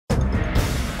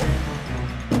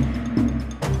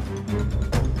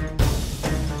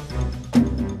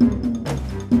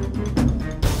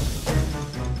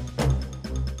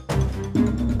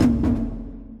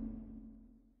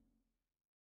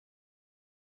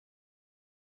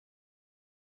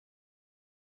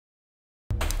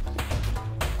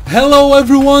Hello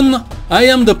everyone, I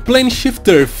am the plane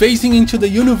shifter phasing into the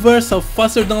universe of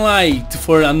Faster Than Light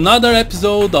for another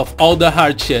episode of all the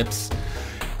hardships.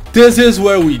 This is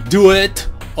where we do it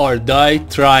or die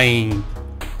trying.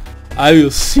 I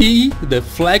will see the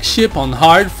flagship on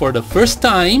hard for the first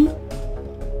time.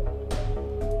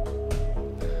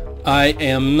 I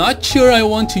am not sure I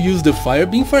want to use the fire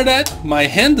beam for that. My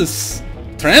hand is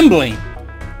trembling.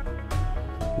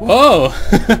 Whoa,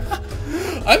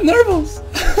 I'm nervous.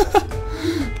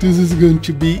 This is going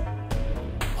to be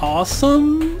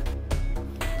awesome.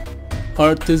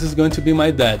 Or this is going to be my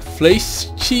dad.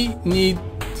 Flashy need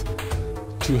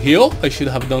to heal. I should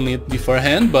have done it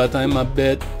beforehand, but I'm a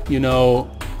bit, you know,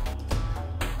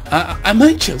 I'm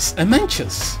anxious.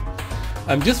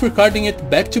 I'm just recording it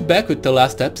back to back with the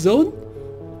last episode.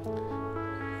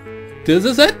 This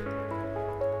is it.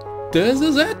 This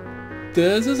is it.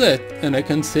 This is it. And I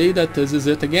can say that this is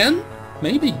it again.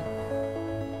 Maybe.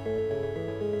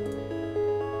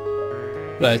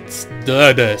 Let's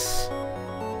do this.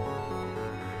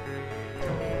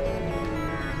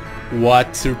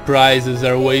 What surprises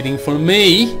are waiting for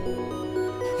me?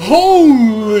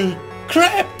 Holy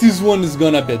crap, this one is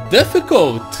gonna be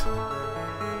difficult.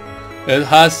 It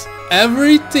has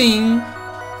everything.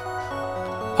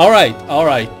 Alright.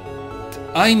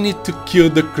 I need to kill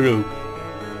the crew.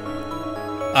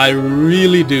 I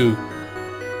really do.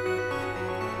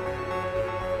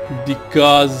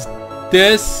 Because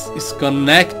this is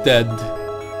connected.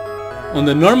 On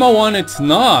the normal one it's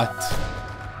not.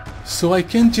 So I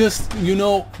can just, you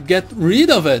know, get rid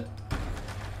of it.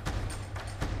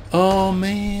 Oh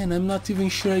man, I'm not even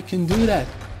sure I can do that.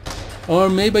 Or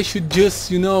maybe I should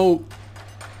just, you know,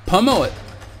 pummel it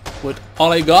with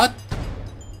all I got.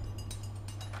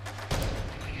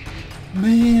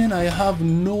 Man, I have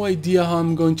no idea how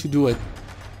I'm going to do it.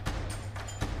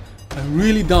 I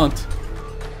really don't.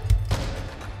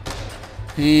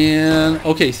 And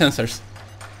okay, sensors.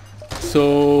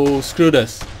 So screw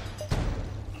this.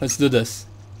 Let's do this.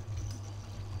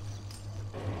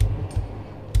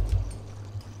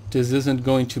 This isn't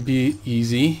going to be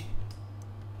easy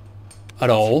at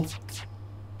all.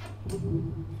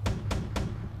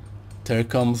 There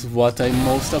comes what I'm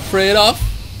most afraid of.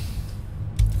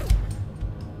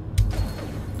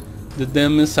 The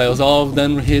damn missiles, all of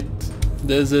them hit.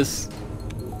 This is...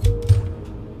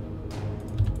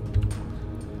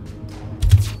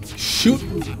 shoot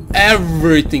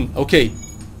everything. Okay.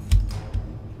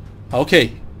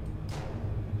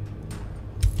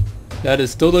 That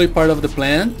is totally part of the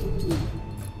plan.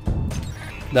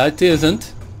 That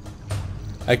isn't.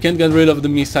 I can't get rid of the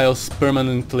missiles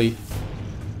permanently.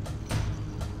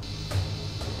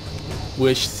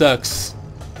 Which sucks.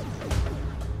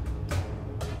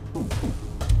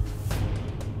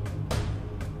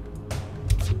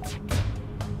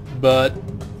 But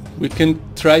we can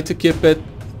try to keep it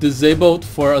disabled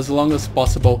for as long as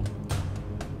possible.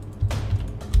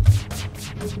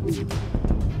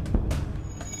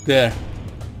 There.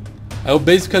 I will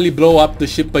basically blow up the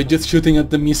ship by just shooting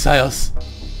at the missiles.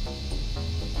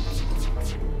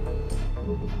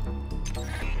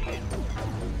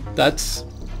 That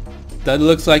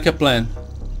looks like a plan.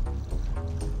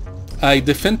 I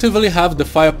definitively have the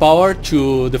firepower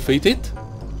to defeat it.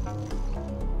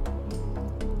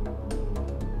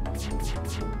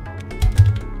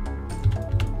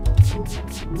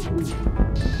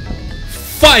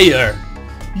 Fire!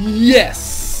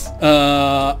 Yes!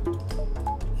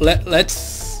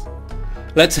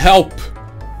 Let's help.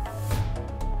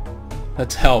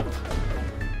 Let's help.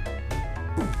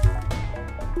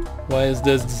 Why is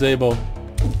this disabled?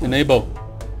 Enable.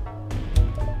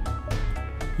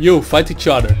 You fight each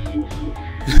other.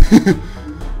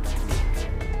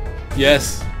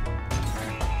 Yes.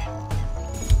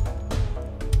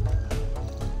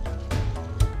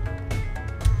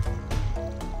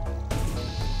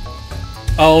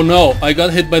 Oh no, I got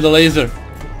hit by the laser.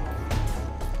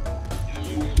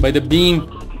 By the beam.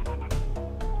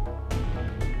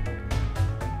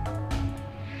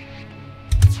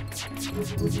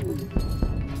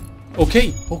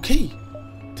 Okay.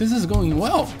 This is going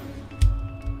well.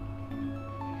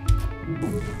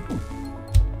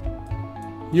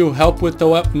 You help with the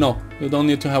weapon? No, you don't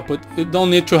need to help with... You don't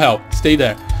need to help. Stay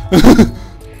there.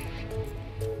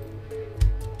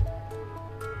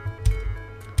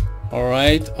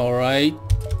 Alright.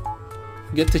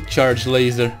 Get the charge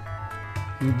laser.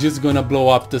 I'm just gonna blow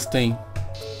up this thing.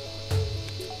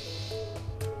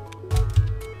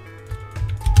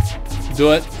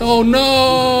 Do it. Oh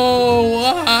no!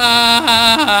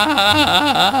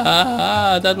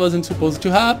 That wasn't supposed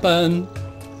to happen.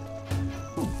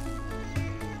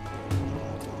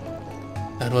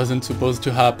 That wasn't supposed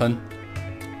to happen.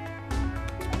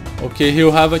 Okay,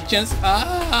 he'll have a chance.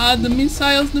 Ah, the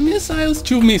missiles.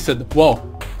 2 missed.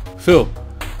 Whoa. Phil.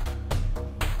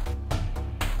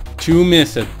 2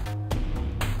 missed.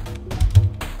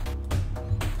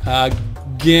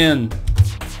 Again.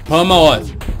 Pummel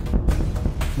it.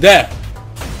 There.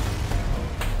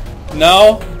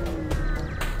 Now.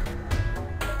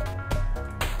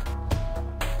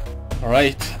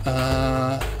 Alright.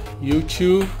 You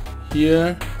 2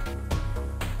 here.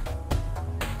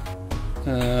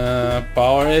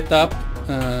 Power it up.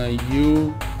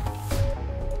 You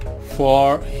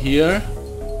 4 here.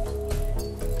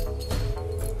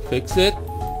 Fix it.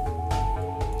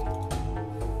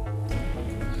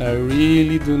 I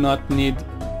really do not need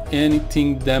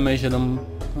anything damaged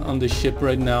on the ship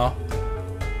right now.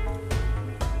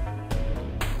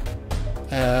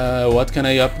 What can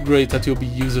I upgrade that will be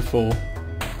useful?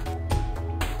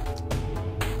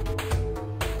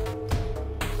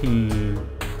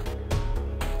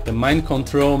 The mind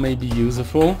control may be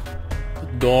useful. The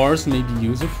doors may be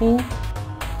useful.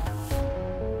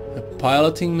 The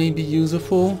piloting may be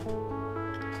useful.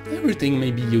 Everything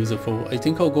may be useful. I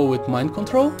think I'll go with mind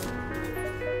control.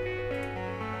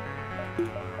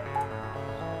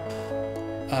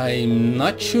 I'm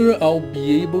not sure I'll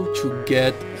be able to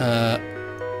get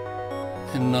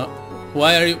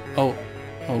why are you... Oh,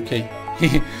 okay.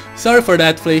 Sorry for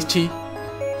that, Flashy.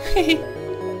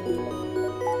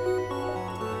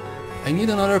 I need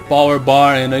another power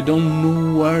bar and I don't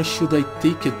know where should I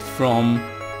take it from.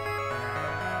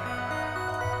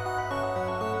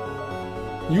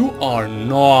 You are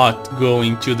not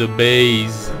going to the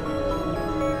base.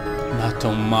 Not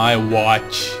on my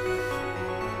watch.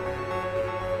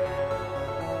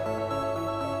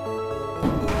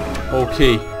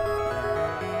 Okay.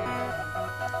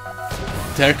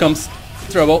 There comes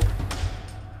trouble.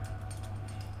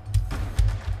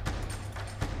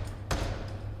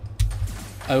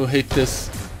 I will hit this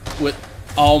with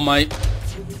all my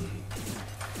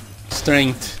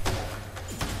strength.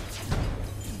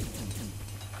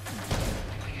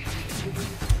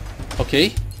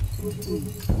 Okay.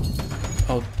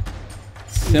 Oh,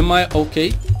 semi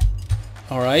okay.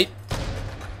 All right.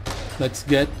 Let's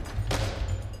get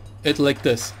it like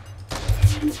this.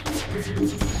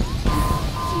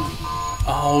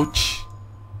 Ouch.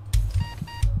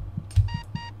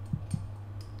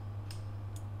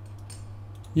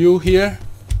 You here?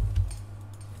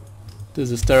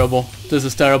 This is terrible. This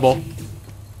is terrible.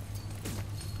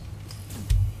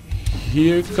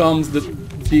 Here comes the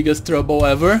biggest trouble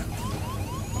ever.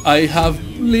 I have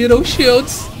little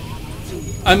shields.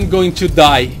 I'm going to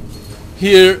die.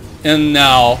 Here and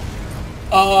now.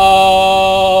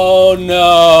 Oh no.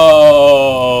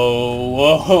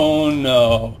 Oh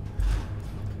no.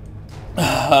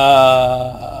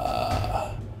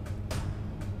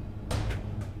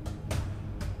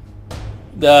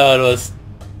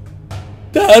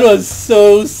 That was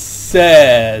so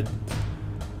sad.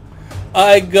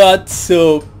 I got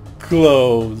so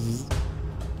close.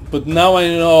 But now I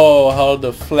know how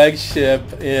the flagship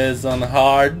is on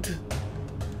hard.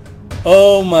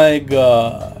 Oh my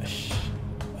gosh.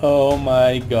 Oh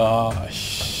my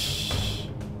gosh.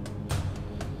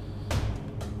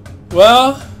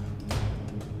 Well,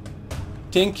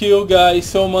 thank you guys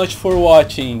so much for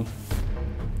watching.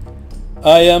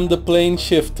 I am the plane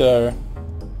shifter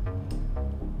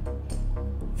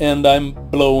and I'm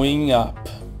blowing up.